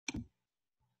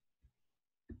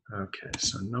Okay,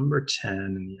 so number 10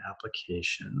 in the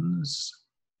applications.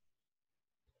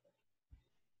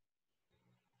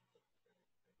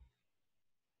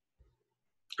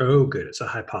 Oh, good, it's a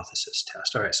hypothesis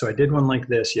test. All right, so I did one like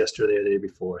this yesterday or the day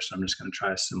before, so I'm just gonna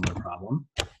try a similar problem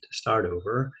to start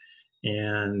over.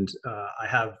 And I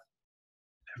have,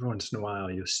 every once in a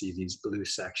while, you'll see these blue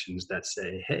sections that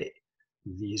say, hey,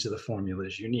 these are the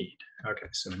formulas you need. Okay,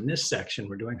 so in this section,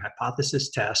 we're doing hypothesis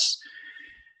tests,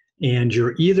 and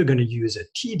you're either gonna use a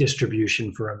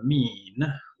t-distribution for a mean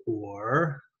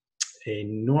or a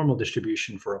normal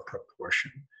distribution for a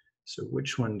proportion. So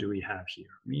which one do we have here,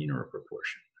 mean or a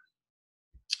proportion?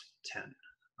 10.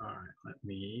 All right, let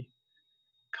me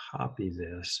copy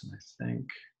this, and I think,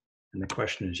 and the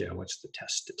question is, yeah, what's the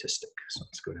test statistic? So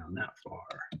let's go down that far.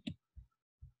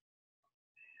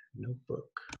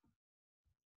 Notebook.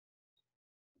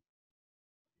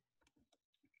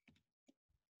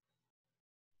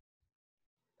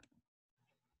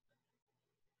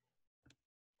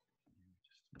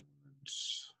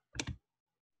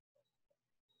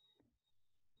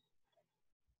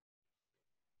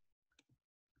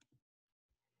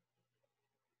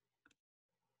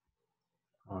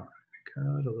 All right,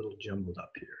 got a little jumbled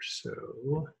up here, so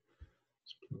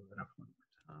let's pull it up one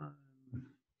more time.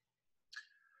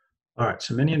 All right,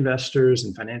 so many investors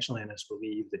and financial analysts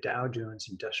believe the Dow Jones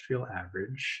Industrial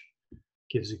Average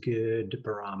gives a good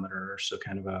barometer, so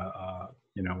kind of a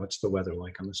you know, what's the weather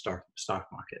like on the stock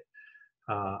market.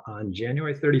 On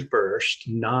January 31st,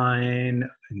 in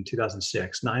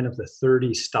 2006, 9 of the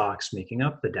 30 stocks making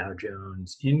up the Dow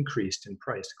Jones increased in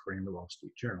price, according to the Wall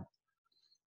Street Journal.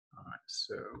 All right,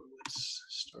 so let's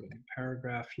start a new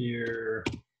paragraph here.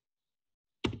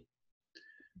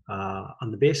 On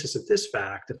the basis of this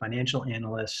fact, the financial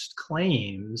analyst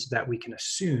claims that we can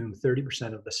assume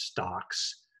 30% of the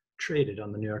stocks traded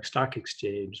on the New York Stock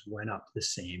Exchange went up the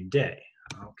same day.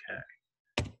 Okay.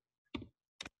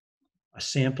 A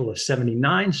sample of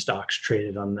 79 stocks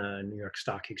traded on the New York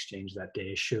Stock Exchange that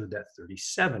day showed that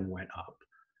 37 went up.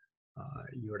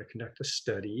 You are to conduct a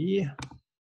study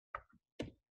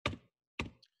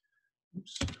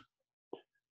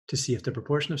to see if the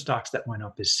proportion of stocks that went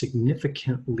up is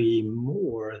significantly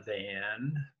more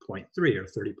than 0.3 or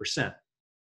 30%.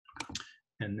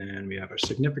 And then we have our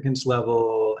significance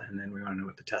level, and then we want to know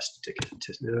what the test statistic,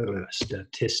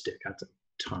 that's a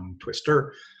tongue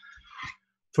twister,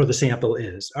 for the sample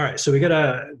is. All right, so we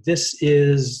got this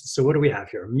is, so what do we have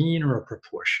here, a mean or a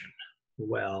proportion?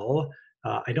 Well,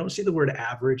 I don't see the word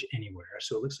average anywhere,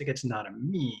 so it looks like it's not a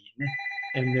mean,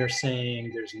 and they're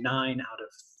saying there's 9 out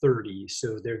of 30,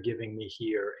 so they're giving me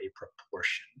here a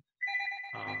proportion.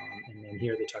 And then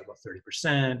here they talk about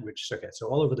 30%, which is okay. So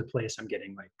all over the place, I'm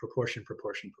getting like proportion,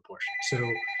 proportion, proportion. So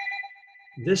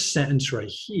this sentence right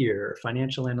here,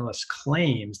 financial analyst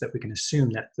claims that we can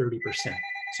assume that 30%.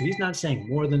 So he's not saying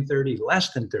more than 30,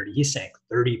 less than 30, he's saying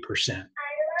 30%.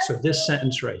 So this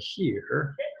sentence right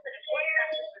here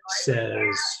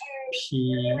says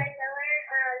P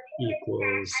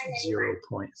equals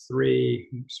 0.3.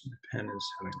 Oops, my pen is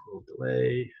having a little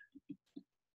delay.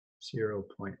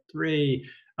 0.3.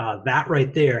 That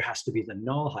right there has to be the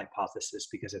null hypothesis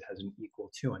because it has an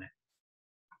equal to in it.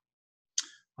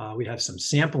 We have some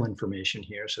sample information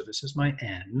here. So this is my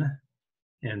n,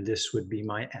 and this would be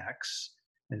my x.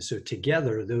 And so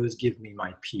together, those give me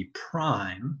my p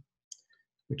prime,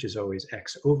 which is always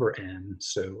x over n.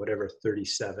 So whatever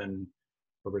 37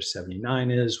 over 79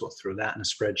 is, we'll throw that in a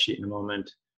spreadsheet in a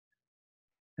moment.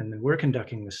 And then we're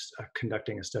conducting a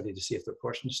study to see if the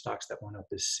proportion of stocks that went up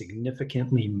is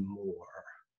significantly more.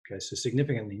 Okay, so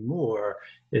significantly more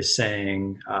is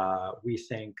saying we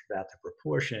think that the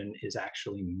proportion is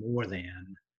actually more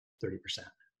than 30%.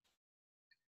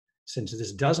 Since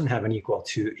this doesn't have an equal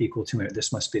to it,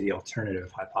 this must be the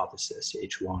alternative hypothesis,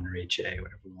 H1 or HA,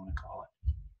 whatever we want to call it.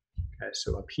 Okay,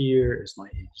 so up here is my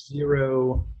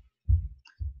H0,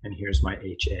 and here's my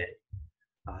HA.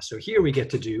 So here we get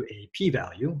to do a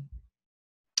p-value.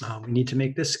 We need to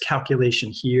make this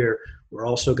calculation here. We're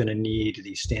also going to need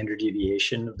the standard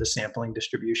deviation of the sampling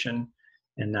distribution,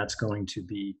 and that's going to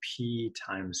be p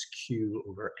times q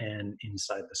over n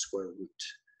inside the square root.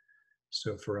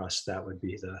 So for us, that would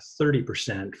be the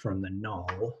 30% from the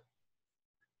null.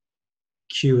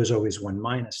 Q is always 1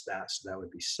 minus that, so that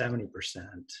would be 70%,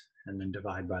 and then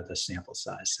divide by the sample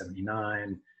size,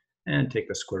 79, and take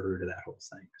the square root of that whole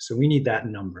thing. So we need that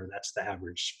number. That's the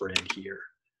average spread here.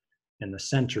 And the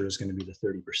center is going to be the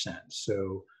 30%.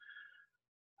 So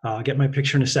I'll get my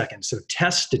picture in a second. So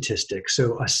test statistics.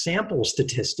 So a sample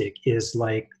statistic is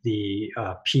like the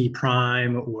p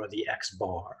prime or the x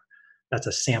bar. That's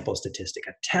a sample statistic.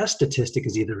 A test statistic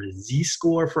is either a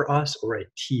z-score for us or a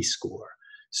t-score.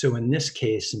 So in this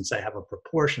case, since I have a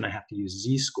proportion, I have to use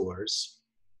z-scores.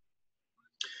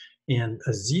 And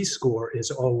a z-score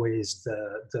is always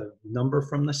the number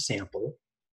from the sample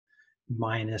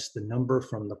minus the number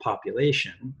from the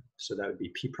population. So that would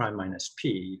be p prime minus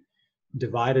p,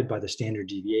 divided by the standard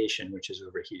deviation, which is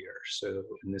over here. So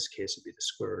in this case, it'd be the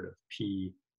square root of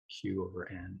p q over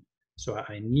n. So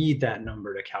I need that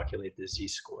number to calculate the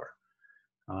z-score.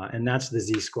 And that's the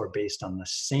z-score based on the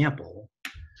sample.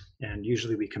 And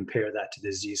usually we compare that to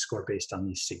the z-score based on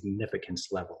the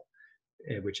significance level,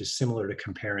 which is similar to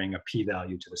comparing a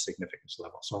p-value to the significance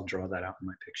level. So I'll draw that out in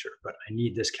my picture, but I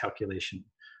need this calculation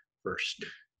first.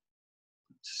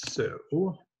 So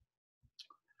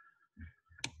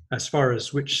as far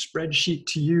as which spreadsheet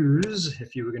to use,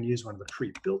 if you were going to use one of the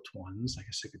pre-built ones, I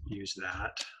guess I could use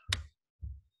that.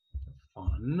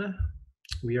 Fun.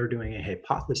 We are doing a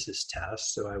hypothesis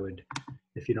test, so I would,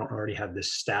 if you don't already have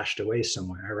this stashed away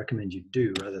somewhere, I recommend you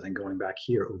do, rather than going back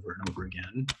here over and over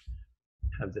again.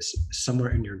 Have this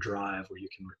somewhere in your drive where you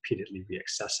can repeatedly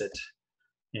reaccess it.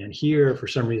 And here, for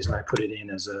some reason, I put it in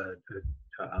as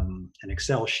an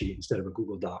Excel sheet instead of a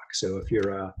Google Doc. So if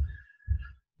you're a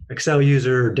Excel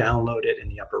user, download it in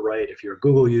the upper right. If you're a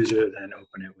Google user, then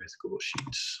open it with Google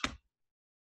Sheets.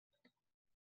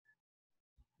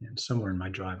 And somewhere in my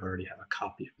drive, I already have a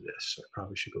copy of this, so I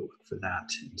probably should go look for that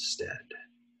instead.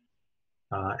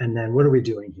 And then what are we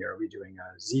doing here? Are we doing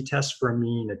a z-test for a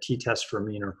mean, a t-test for a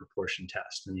mean, or a proportion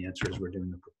test? And the answer is we're doing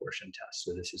the proportion test.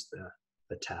 So this is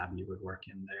the tab you would work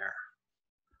in there.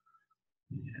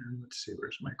 And let's see,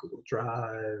 where's my Google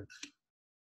Drive?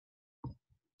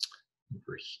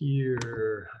 Over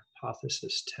here,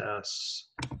 hypothesis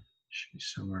tests. Should be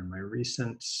somewhere in my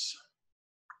recents.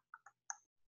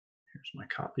 Here's my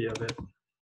copy of it.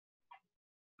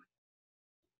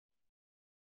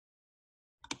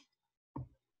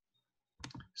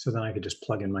 So then I could just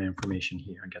plug in my information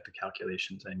here and get the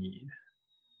calculations I need.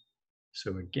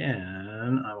 So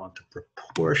again, I want the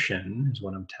proportion is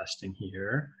what I'm testing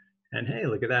here. And hey,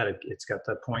 look at that, it's got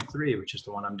the 0.3, which is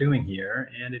the one I'm doing here.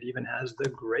 And it even has the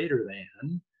greater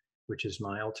than, which is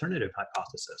my alternative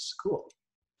hypothesis. Cool.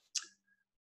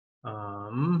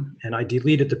 And I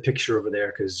deleted the picture over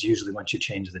there because usually once you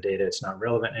change the data, it's not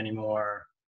relevant anymore.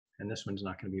 And this one's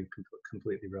not going to be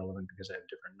completely relevant because I have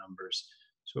different numbers.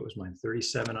 So it was mine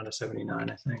 37 out of 79,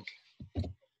 I think.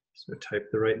 So type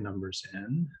the right numbers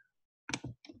in.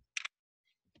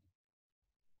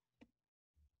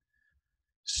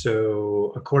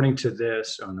 So according to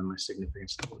this, oh, and then my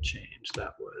significance level changed.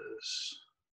 That was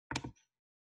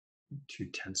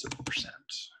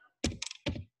 0.2%.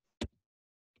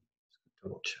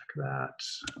 Double check that.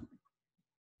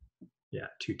 Yeah,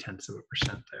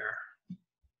 0.2% there.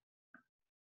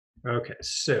 Okay,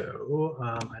 so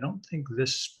I don't think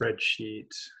this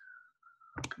spreadsheet,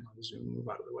 oh, come on, Zoom, move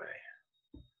out of the way.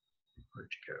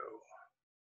 Where'd you go?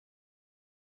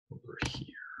 Over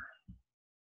here.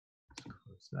 Let's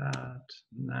close that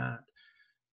and that.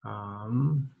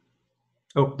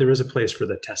 Oh, there is a place for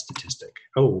the test statistic.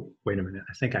 Oh, wait a minute,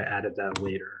 I think I added that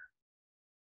later.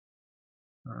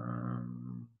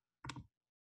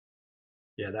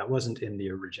 Yeah, that wasn't in the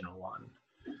original one.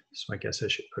 So I guess I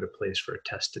should put a place for a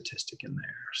test statistic in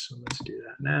there. So let's do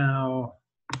that now.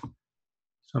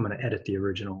 So I'm going to edit the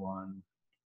original one.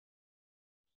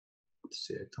 Let's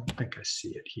see, I don't think I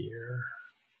see it here.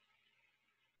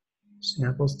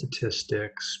 Sample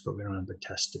statistics, but we don't have the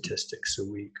test statistics, so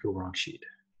we go wrong sheet.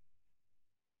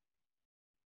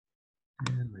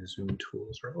 And my Zoom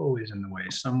tools are always in the way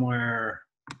somewhere.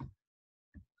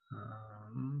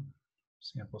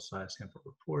 Sample size, sample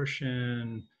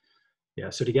proportion.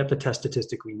 Yeah, so to get the test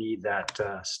statistic, we need that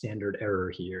standard error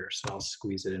here. So I'll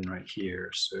squeeze it in right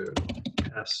here. So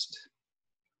test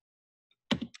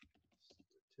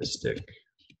statistic,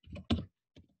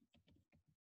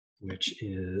 which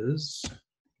is, I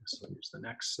guess I'll use the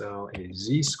next cell, a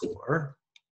z-score.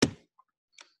 Put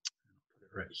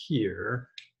it right here,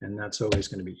 and that's always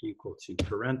going to be equal to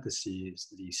parentheses,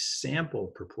 the sample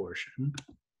proportion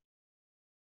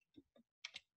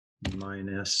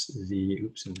minus the,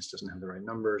 oops, and this doesn't have the right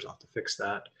numbers, I'll have to fix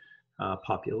that,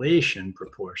 population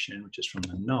proportion, which is from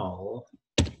the null,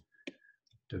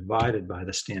 divided by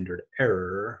the standard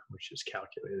error, which is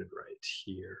calculated right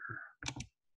here.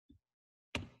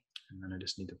 And then I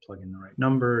just need to plug in the right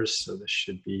numbers. So this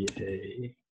should be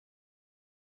a,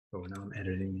 oh, now I'm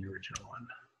editing the original one.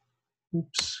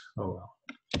 Oops, oh well.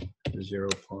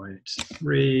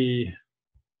 0.3,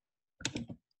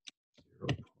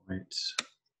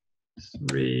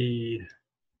 0.3.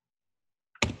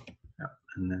 Yeah,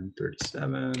 and then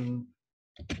 37.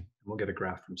 We'll get a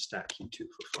graph from StatKey2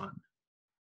 for fun.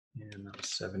 And that was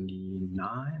 79.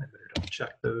 I better double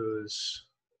check those.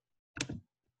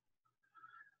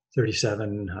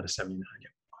 37 out of 79.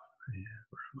 Yep. And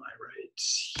where am I? Right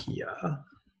here.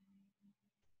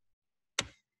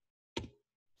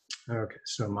 Okay,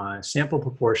 so my sample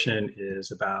proportion is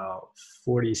about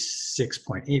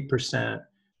 46.8%.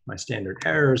 My standard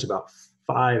error is about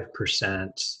 5%,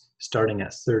 starting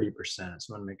at 30%. So I'm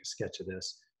going to make a sketch of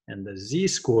this. And the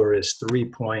z-score is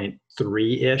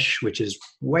 3.3-ish, which is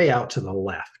way out to the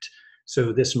left.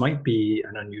 So this might be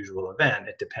an unusual event.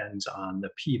 It depends on the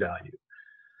p-value.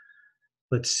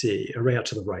 Let's see, way out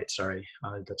to the right, sorry.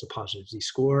 That's a positive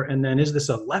z-score. And then is this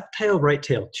a left tail, right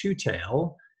tail, two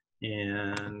tail?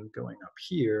 And going up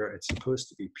here, it's supposed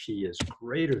to be p is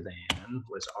greater than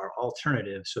was our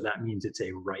alternative. So that means it's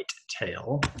a right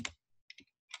tail.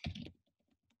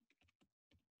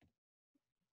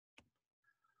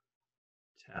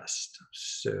 Test.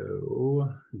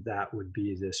 So that would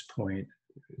be this point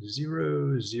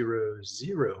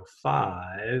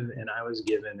 0.0005, and I was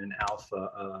given an alpha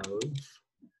of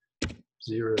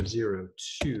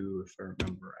 0.002, if I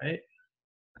remember right.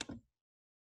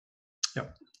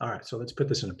 Yep. All right, so let's put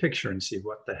this in a picture and see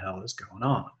what the hell is going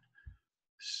on.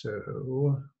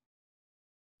 So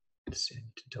let's see, I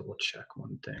need to double check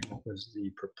one thing. What was the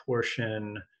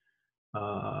proportion?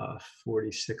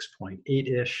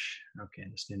 46.8-ish. Okay,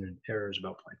 and the standard error is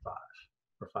about 0.5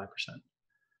 or 5%.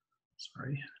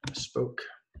 Sorry, I misspoke.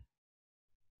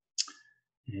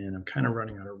 And I'm kind of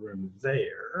running out of room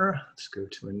there. Let's go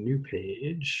to a new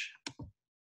page.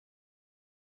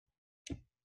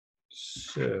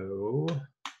 So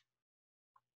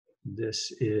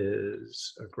this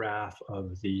is a graph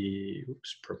of the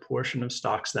proportion of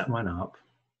stocks that went up.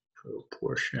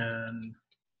 Proportion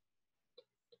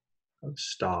of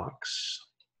stocks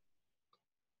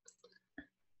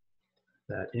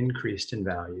that increased in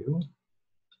value.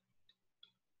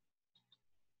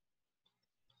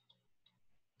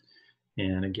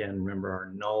 And again, remember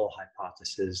our null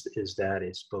hypothesis is that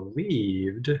it's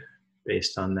believed,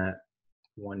 based on that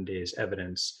 1 day's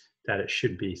evidence, that it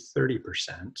should be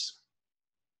 30%.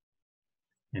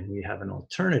 And we have an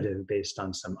alternative based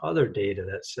on some other data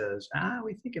that says,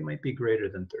 we think it might be greater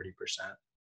than 30%.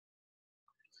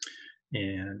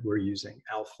 And we're using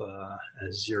alpha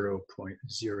as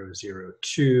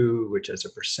 0.002, which as a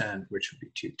percent, which would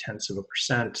be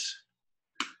 0.2%.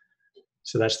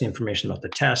 So that's the information about the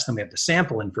test. Then we have the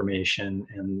sample information,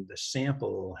 and the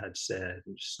sample had said,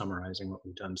 just summarizing what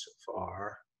we've done so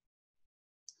far,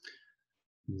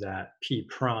 that P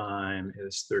prime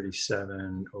is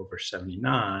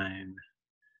 37/79,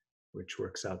 which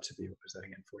works out to be, what was that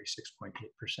again,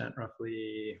 46.8%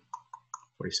 roughly,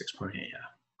 46.8, yeah.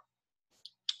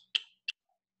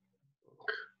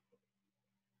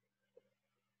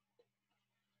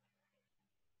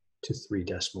 To 3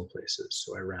 decimal places,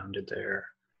 so I rounded there.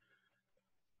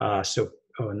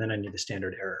 And then I need the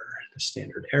standard error. The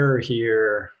standard error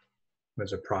here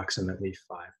was approximately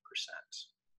 5%.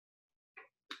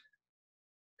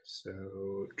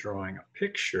 So drawing a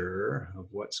picture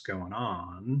of what's going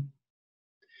on,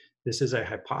 this is a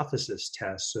hypothesis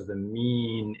test, so the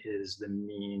mean is the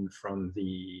mean from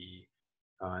the,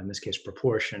 in this case,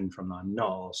 proportion from the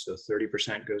null, so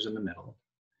 30% goes in the middle.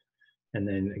 And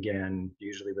then again,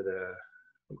 usually with a,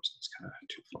 oops, that's kind of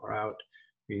too far out.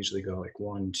 We usually go like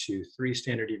 1, 2, 3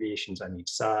 standard deviations on each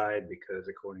side, because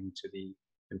according to the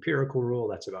empirical rule,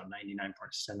 that's about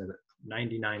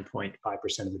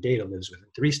 99.5% of the data lives within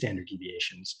 3 standard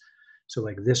deviations. So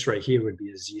like this right here would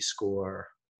be a z-score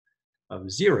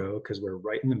of 0, because we're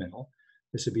right in the middle.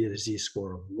 This would be a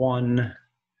z-score of 1,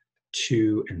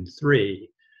 2, and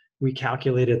 3. We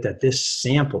calculated that this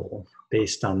sample,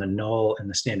 based on the null and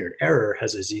the standard error,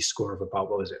 has a z-score of about,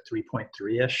 what was it,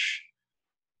 3.3-ish?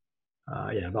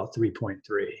 Yeah, about 3.3.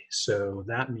 So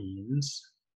that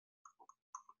means,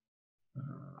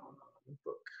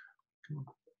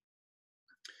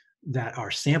 that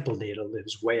our sample data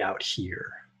lives way out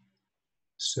here.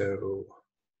 So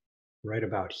right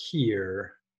about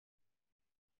here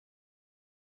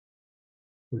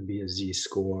would be a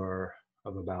z-score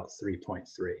of about 3.3,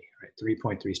 right?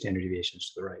 3.3 standard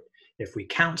deviations to the right. If we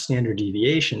count standard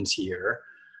deviations here,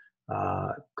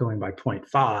 going by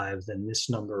 0.5, then this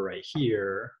number right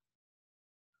here,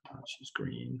 I'll choose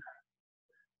green,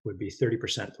 would be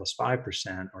 30% plus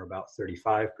 5%, or about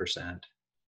 35%.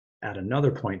 At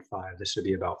another 0.5, this would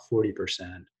be about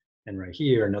 40%. And right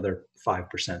here, another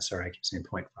 5%, sorry, I keep saying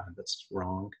 0.5, that's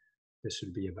wrong. This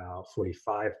would be about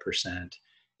 45%.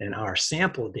 And our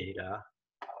sample data,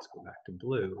 let's go back to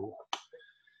blue,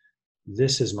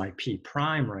 This is my P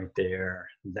prime right there.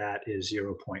 That is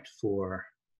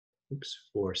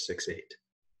 0.468.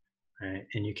 Right?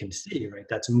 And you can see, right,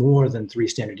 that's more than 3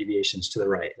 standard deviations to the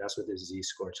right. That's what this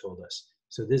z-score told us.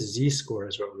 So this z-score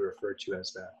is what we refer to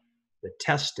as the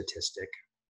test statistic.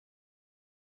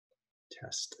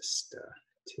 Test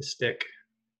statistic.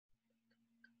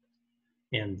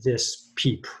 And this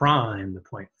P prime, the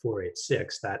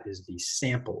 0.486, that is the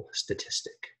sample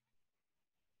statistic.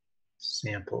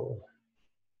 Sample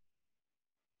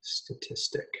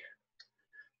statistic.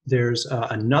 There's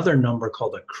another number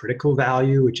called a critical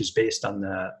value, which is based on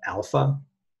the alpha.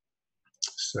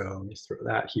 So let me throw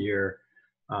that here.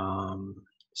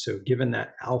 So given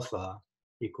that alpha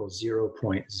equals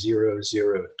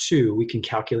 0.002, we can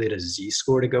calculate a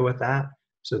z-score to go with that.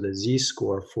 So the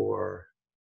z-score for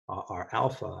our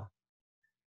alpha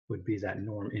would be that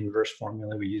norm inverse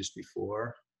formula we used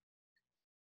before.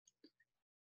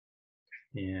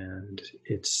 And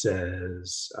it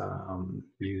says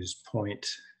use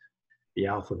the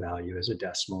alpha value as a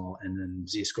decimal, and then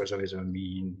z-score is always a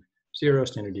mean 0,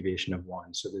 standard deviation of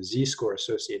 1. So the z-score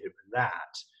associated with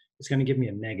that is going to give me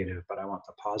a negative, but I want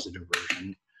the positive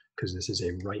version because this is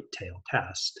a right tail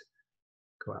test.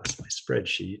 Go out to my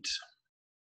spreadsheet.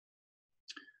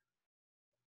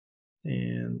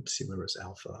 And see where was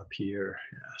alpha up here.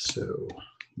 Yeah, so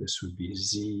this would be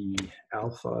z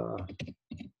alpha,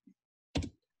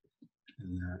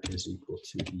 and that is equal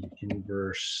to the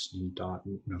inverse dot,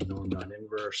 no, not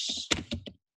inverse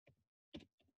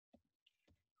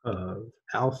of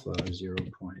alpha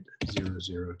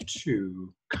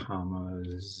 0.002 comma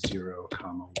 0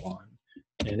 comma 1.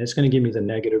 And it's going to give me the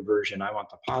negative version. I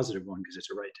want the positive one because it's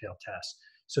a right tail test.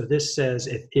 So this says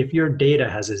if your data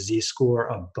has a z-score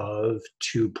above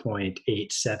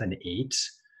 2.878,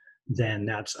 then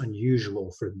that's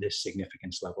unusual for this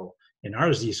significance level. And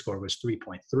our z-score was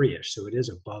 3.3-ish, so it is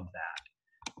above that.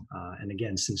 And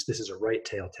again, since this is a right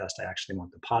tail test, I actually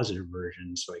want the positive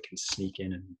version, so I can sneak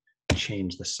in and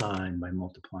change the sign by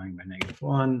multiplying by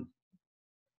 -1.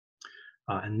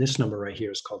 And this number right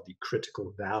here is called the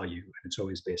critical value, and it's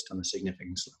always based on the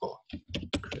significance level.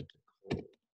 Critical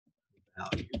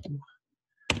value.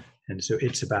 And so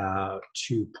it's about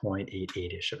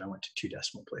 2.88-ish if I went to 2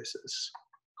 decimal places.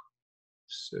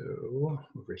 So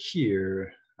over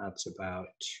here, that's about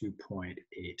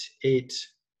 2.88.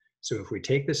 So if we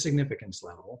take the significance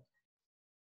level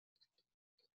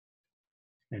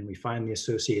and we find the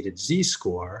associated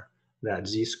z-score, that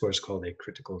z-score is called a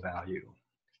critical value.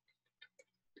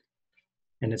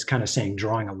 And it's kind of saying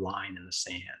drawing a line in the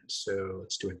sand. So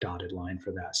let's do a dotted line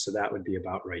for that. So that would be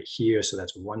about right here. So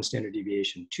that's 1 standard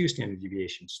deviation, 2 standard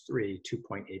deviations, 3,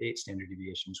 2.88 standard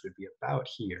deviations would be about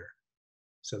here.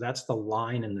 So that's the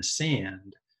line in the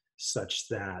sand such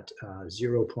that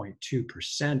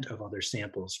 0.2% of other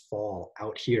samples fall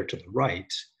out here to the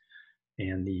right.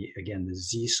 And again, the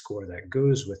z-score that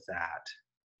goes with that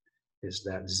is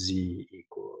that z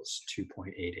equals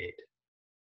 2.88.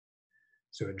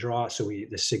 So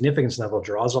the significance level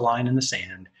draws a line in the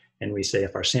sand, and we say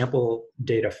if our sample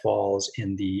data falls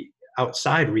in the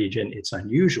outside region, it's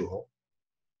unusual,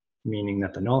 meaning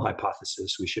that the null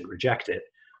hypothesis, we should reject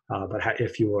it. But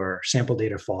if your sample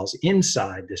data falls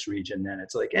inside this region, then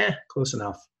it's like, close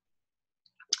enough.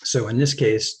 So in this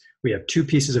case, we have 2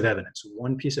 pieces of evidence.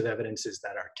 One piece of evidence is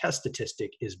that our test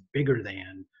statistic is bigger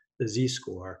than the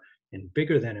z-score, and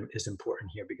bigger than is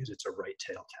important here because it's a right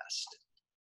tail test.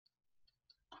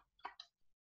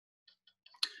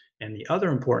 And the other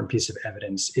important piece of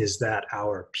evidence is that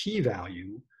our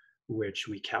p-value, which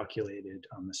we calculated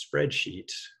on the spreadsheet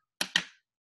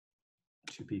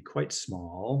to be quite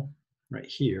small, right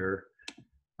here,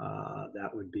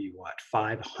 that would be what,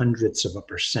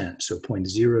 0.05%, so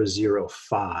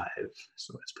 0.005.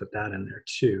 So let's put that in there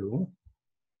too.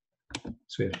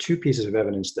 So we have 2 pieces of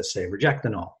evidence that say reject the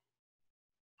null.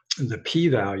 The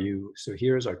p-value, so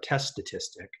here's our test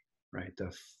statistic, right,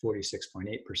 the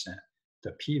 46.8%.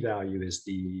 The p-value is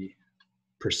the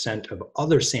percent of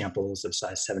other samples of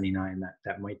size 79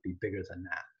 that might be bigger than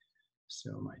that.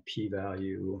 So my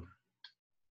p-value,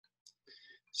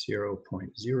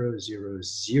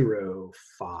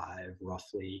 0.0005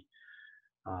 roughly.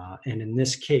 And in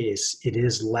this case, it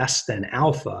is less than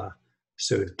alpha,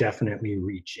 so definitely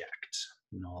reject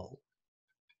null.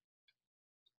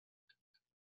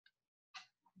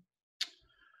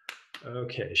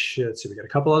 Okay, so we got a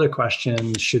couple other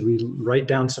questions. Should we write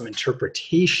down some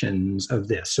interpretations of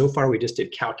this? So far we just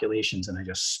did calculations and I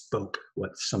just spoke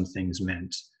what some things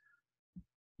meant.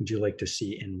 Would you like to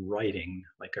see in writing,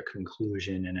 like a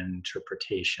conclusion and an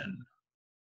interpretation?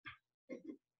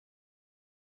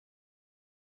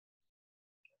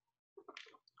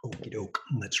 Okie doke,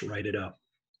 let's write it up.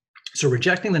 So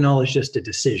rejecting the null is just a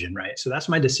decision, right? So that's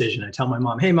my decision. I tell my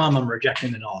mom, hey mom, I'm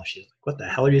rejecting the null. She's like, what the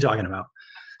hell are you talking about?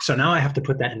 So now I have to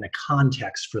put that in the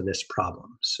context for this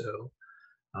problem. So,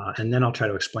 and then I'll try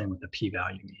to explain what the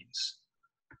p-value means.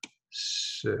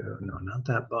 So no, not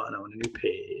that button, I want a new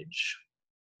page.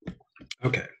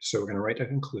 Okay, so we're gonna write a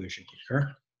conclusion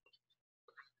here.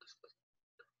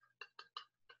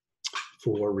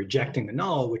 For rejecting the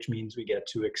null, which means we get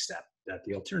to accept that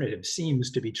the alternative seems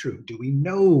to be true. Do we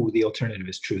know the alternative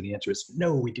is true? The answer is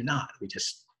no, we do not. We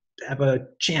just have a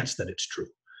chance that it's true,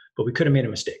 but we could have made a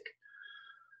mistake.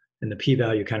 And the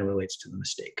p-value kind of relates to the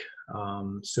mistake.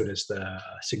 So does the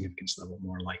significance level,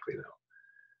 more likely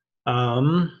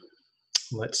though.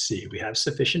 Let's see, we have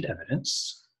sufficient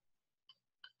evidence.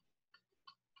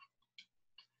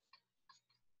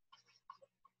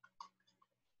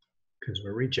 Because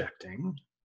we're rejecting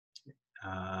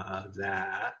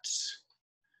that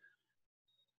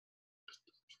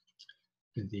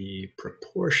the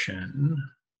proportion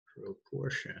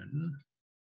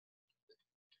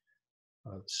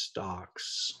of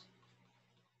stocks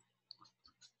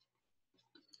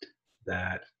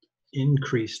that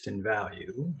increased in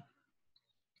value.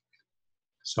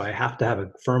 So I have to have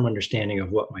a firm understanding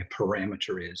of what my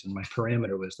parameter is. And my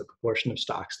parameter was the proportion of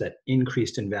stocks that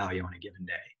increased in value on a given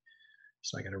day.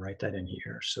 So I got to write that in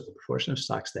here. So the proportion of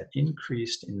stocks that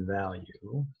increased in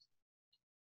value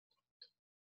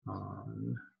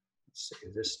on, let's say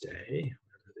this day,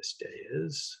 whatever this day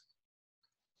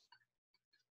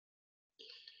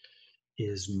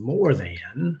is more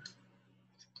than,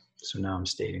 so now I'm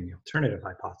stating the alternative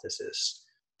hypothesis,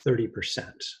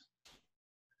 30%.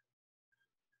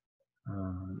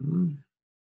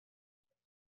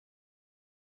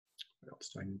 What else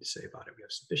do I need to say about it? We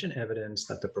have sufficient evidence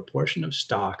that the proportion of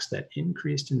stocks that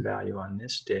increased in value on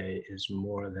this day is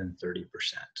more than 30%.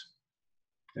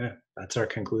 Yeah, that's our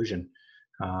conclusion.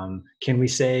 Can we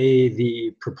say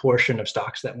the proportion of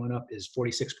stocks that went up is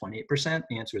 46.8%?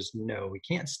 The answer is no, we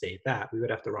can't state that. We would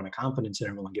have to run a confidence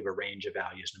interval and give a range of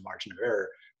values and a margin of error.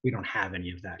 We don't have any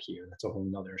of that here. That's a whole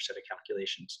nother set of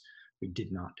calculations we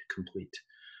did not complete.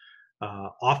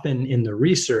 Often in the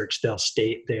research, they'll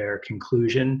state their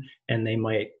conclusion and they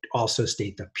might also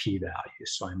state the p-value.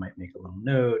 So I might make a little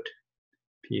note,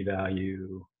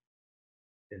 p-value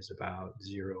is about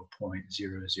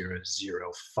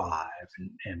 0.0005,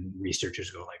 and researchers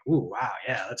go like, ooh, wow,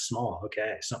 yeah, that's small.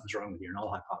 Okay, something's wrong with your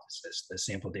null hypothesis. The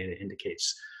sample data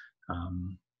indicates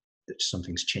that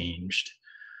something's changed.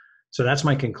 So that's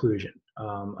my conclusion.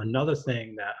 Another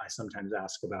thing that I sometimes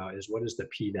ask about is what does the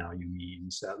p-value mean?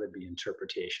 So that would be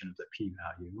interpretation of the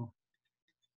p-value.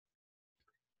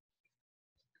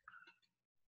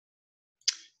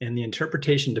 And the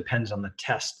interpretation depends on the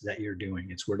test that you're doing.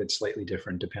 It's worded slightly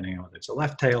different depending on whether it's a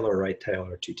left tail or a right tail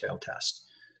or a two-tail test.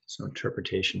 So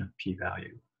interpretation of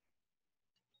p-value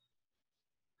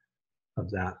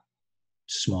of that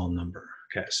small number.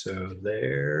 Okay, so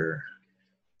there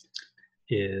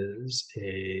is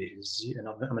and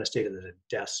I'm going to state it as a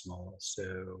decimal.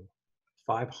 So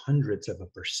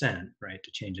 0.05%, right?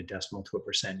 To change a decimal to a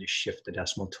percent, you shift the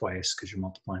decimal twice because you're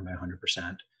multiplying by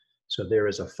 100%. So there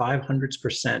is a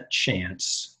 0.05%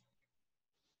 chance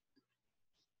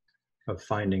of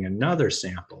finding another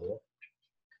sample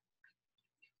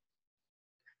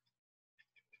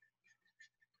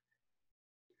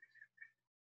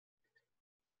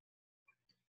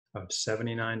of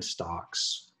 79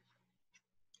 stocks.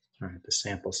 All right, the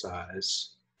sample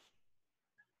size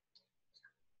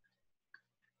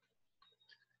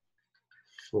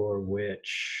for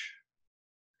which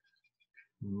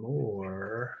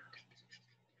more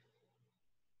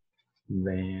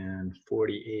than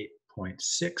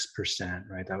 48.6%,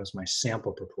 right? That was my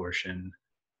sample proportion,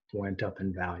 went up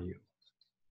in value.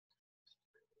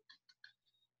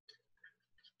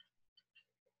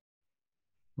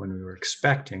 When we were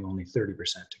expecting only 30%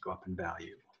 to go up in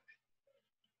value.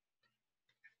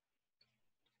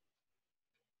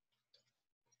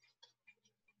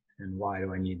 And why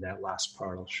do I need that last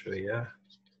part? I'll show you.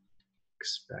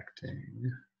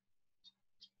 Expecting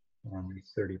only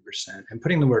 30%. And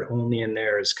putting the word only in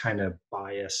there is kind of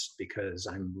biased because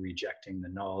I'm rejecting the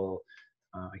null.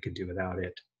 I could do without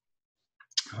it.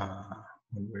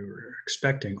 When we were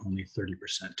expecting only 30%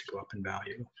 to go up in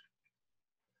value.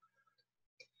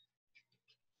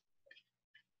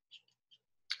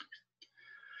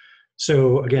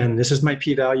 So again, this is my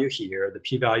p-value here. The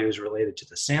p-value is related to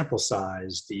the sample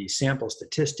size, the sample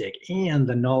statistic, and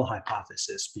the null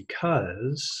hypothesis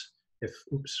because if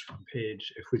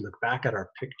we look back at our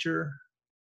picture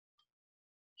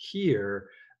here,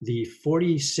 the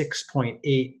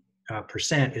 46.8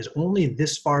 percent is only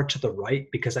this far to the right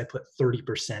because I put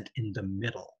 30% in the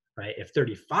middle, right? If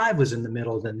 35 was in the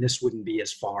middle, then this wouldn't be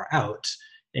as far out,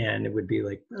 and it would be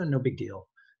like, oh, no big deal.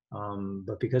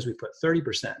 But because we put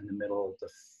 30% in the middle,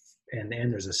 and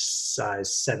there's a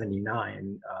size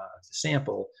 79 the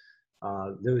sample,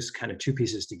 those kind of two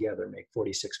pieces together make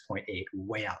 46.8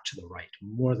 way out to the right,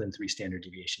 more than 3 standard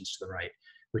deviations to the right,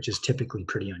 which is typically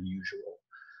pretty unusual.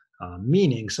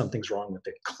 Meaning something's wrong with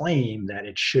the claim that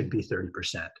it should be 30%,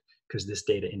 because this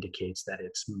data indicates that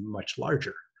it's much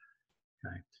larger.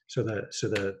 Okay? So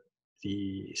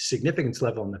the significance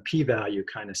level and the p-value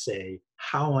kind of say,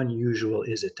 how unusual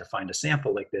is it to find a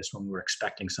sample like this when we're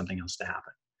expecting something else to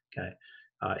happen? Okay?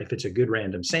 If it's a good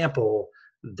random sample,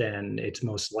 then it's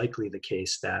most likely the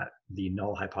case that the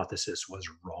null hypothesis was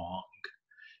wrong.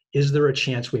 Is there a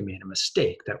chance we made a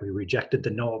mistake, that we rejected the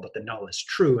null, but the null is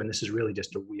true, and this is really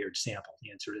just a weird sample?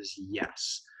 The answer is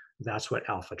yes. That's what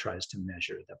alpha tries to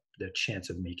measure, the chance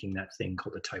of making that thing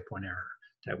called a type 1 error,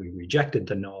 that we rejected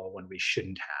the null when we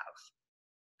shouldn't have.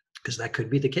 Because that could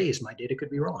be the case. My data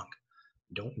could be wrong.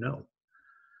 Don't know.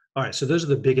 All right, so those are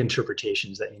the big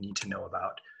interpretations that you need to know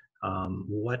about.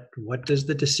 What does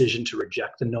the decision to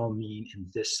reject the null mean in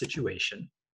this situation?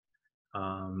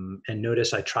 And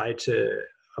notice I tried to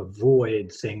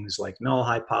avoid things like null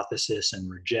hypothesis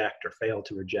and reject or fail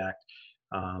to reject,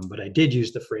 but I did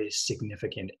use the phrase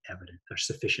significant evidence or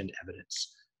sufficient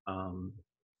evidence.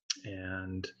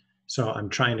 And so I'm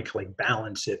trying to like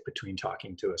balance it between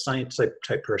talking to a science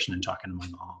type person and talking to my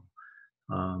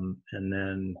mom. And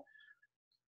then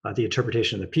the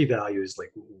interpretation of the p-value is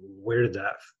like, where did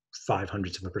that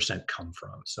 0.05% come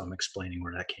from? So I'm explaining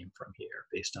where that came from here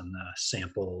based on the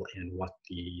sample and what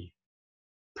the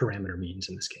parameter means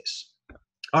in this case.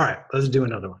 All right, let's do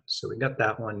another one. So we got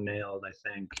that one nailed, I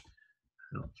think.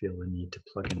 I don't feel the need to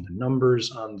plug in the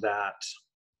numbers on that.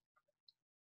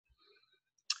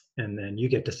 And then you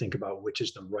get to think about which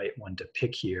is the right one to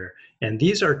pick here. And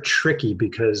these are tricky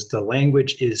because the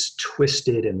language is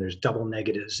twisted and there's double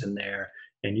negatives in there.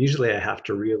 And usually I have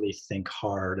to really think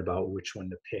hard about which one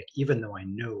to pick, even though I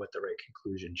know what the right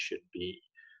conclusion should be.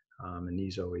 And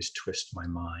these always twist my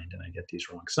mind, and I get these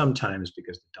wrong sometimes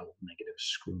because the double negatives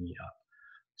screw me up.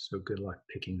 So good luck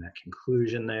picking that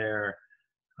conclusion there.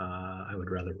 I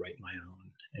would rather write my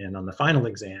own. And on the final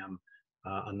exam,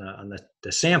 on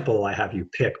the sample, I have you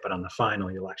pick, but on the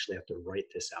final, you'll actually have to write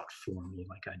this out for me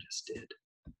like I just did.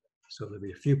 So there'll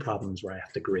be a few problems where I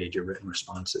have to grade your written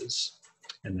responses,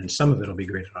 and then some of it will be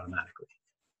graded automatically.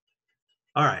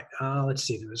 All right, let's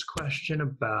see. There was a question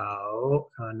about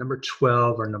number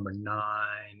 12 or number 9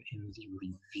 in the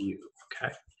review.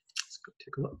 Okay, let's go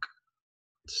take a look.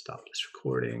 Let's stop this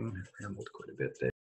recording. I rambled quite a bit there.